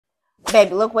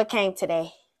Baby, look what came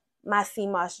today. My sea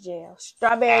moss gel.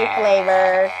 Strawberry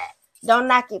flavor. Don't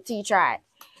knock it till you try it.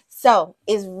 So,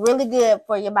 it's really good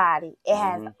for your body. It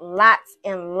has lots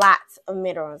and lots of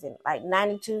minerals in it. Like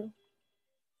 92.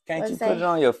 Can't you put it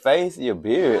on your face, your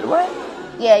beard? What?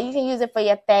 Yeah, you can use it for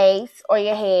your face or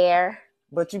your hair.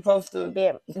 But you're supposed to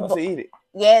eat it.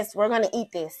 Yes, we're going to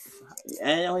eat this.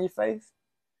 And on your face?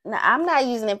 No, I'm not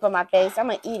using it for my face. I'm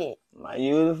going to eat it. My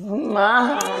beautiful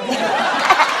mind.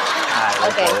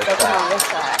 Okay, so come on, let's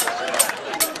try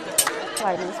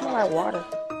it. It smells like water.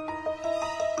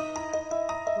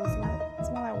 It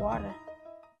smells like water.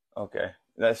 Okay,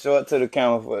 let's show it to the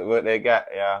camera for what they got,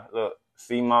 y'all. Look,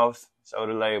 sea moss. Show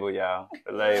the label, y'all.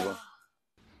 The label.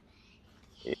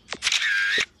 Yeah.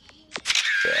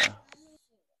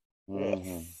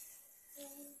 Yes.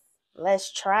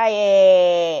 Let's try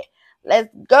it. Let's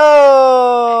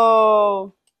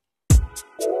go.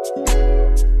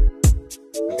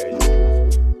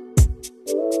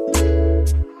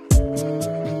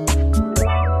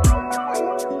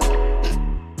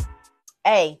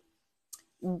 Hey,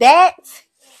 that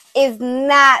is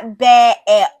not bad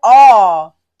at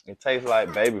all. It tastes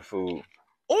like baby food.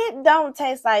 It don't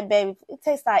taste like baby. It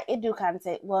tastes like, it do kind of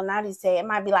taste. Well, now you say it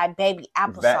might be like baby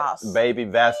applesauce. Baby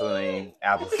Vaseline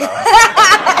applesauce.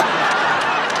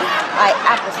 Like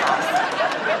applesauce.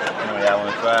 Come on, y'all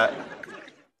want to try it?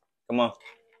 Come on.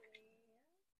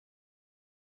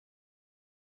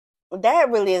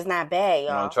 That really is not bad, y'all.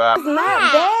 You want to try it? It's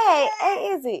not bad. Hey,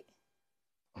 is it?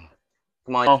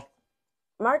 Come on.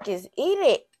 Marcus, eat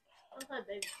it.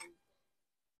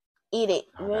 Eat it.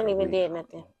 You ain't even did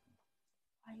nothing.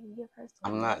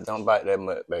 I'm not. Don't bite that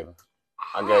much, baby.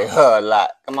 I gave her a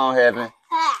lot. Come on, Heaven.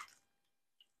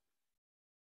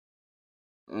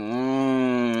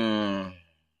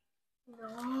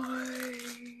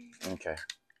 Okay.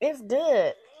 It's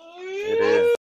good. It is.